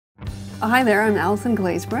Hi there, I'm Allison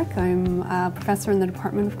Glazebrook. I'm a professor in the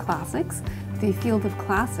Department of Classics. The field of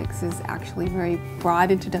classics is actually a very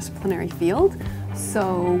broad interdisciplinary field.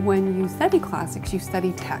 So when you study classics, you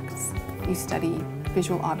study texts, you study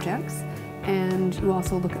visual objects, and you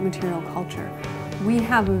also look at material culture. We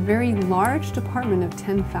have a very large department of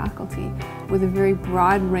 10 faculty with a very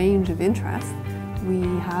broad range of interests. We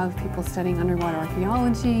have people studying underwater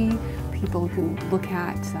archaeology, people who look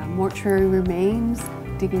at mortuary remains,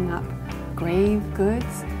 digging up grave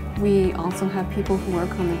goods. We also have people who work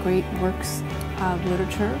on the great works of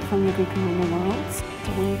literature from the Greek and Roman worlds.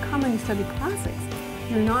 So when you come and you study classics,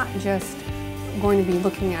 you're not just going to be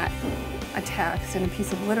looking at a text and a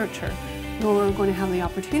piece of literature. You're going to have the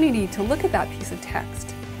opportunity to look at that piece of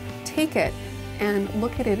text, take it and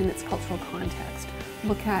look at it in its cultural context.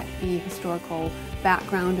 Look at the historical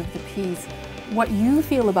background of the piece, what you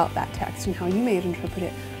feel about that text and how you may interpret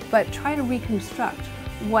it, but try to reconstruct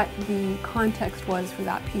what the context was for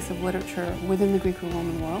that piece of literature within the Greek or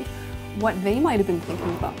Roman world, what they might have been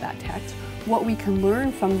thinking about that text, what we can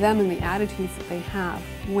learn from them and the attitudes that they have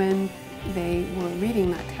when they were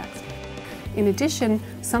reading that text. In addition,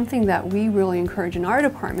 something that we really encourage in our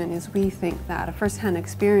department is we think that a first-hand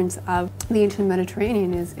experience of the ancient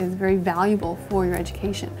Mediterranean is very valuable for your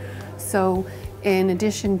education. So in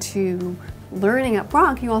addition to learning at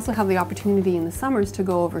Brock, you also have the opportunity in the summers to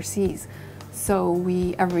go overseas. So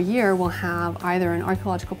we, every year, will have either an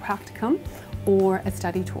archaeological practicum or a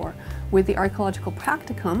study tour. With the archaeological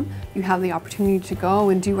practicum, you have the opportunity to go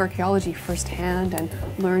and do archaeology firsthand and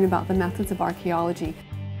learn about the methods of archaeology.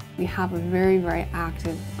 We have a very, very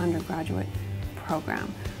active undergraduate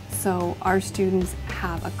program. So our students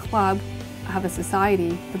have a club, have a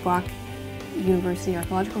society, the Brock University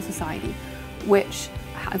Archaeological Society, which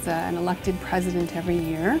has an elected president every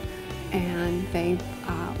year, and they,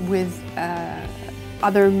 with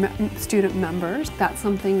other student members, that's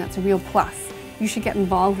something that's a real plus. You should get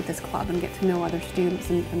involved with this club and get to know other students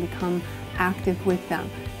and become active with them.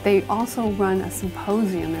 They also run a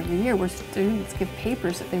symposium every year where students give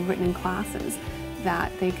papers that they've written in classes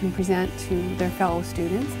that they can present to their fellow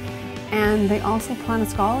students. And they also plan a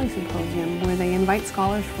scholarly symposium where they invite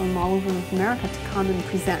scholars from all over North America to come and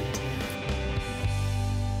present.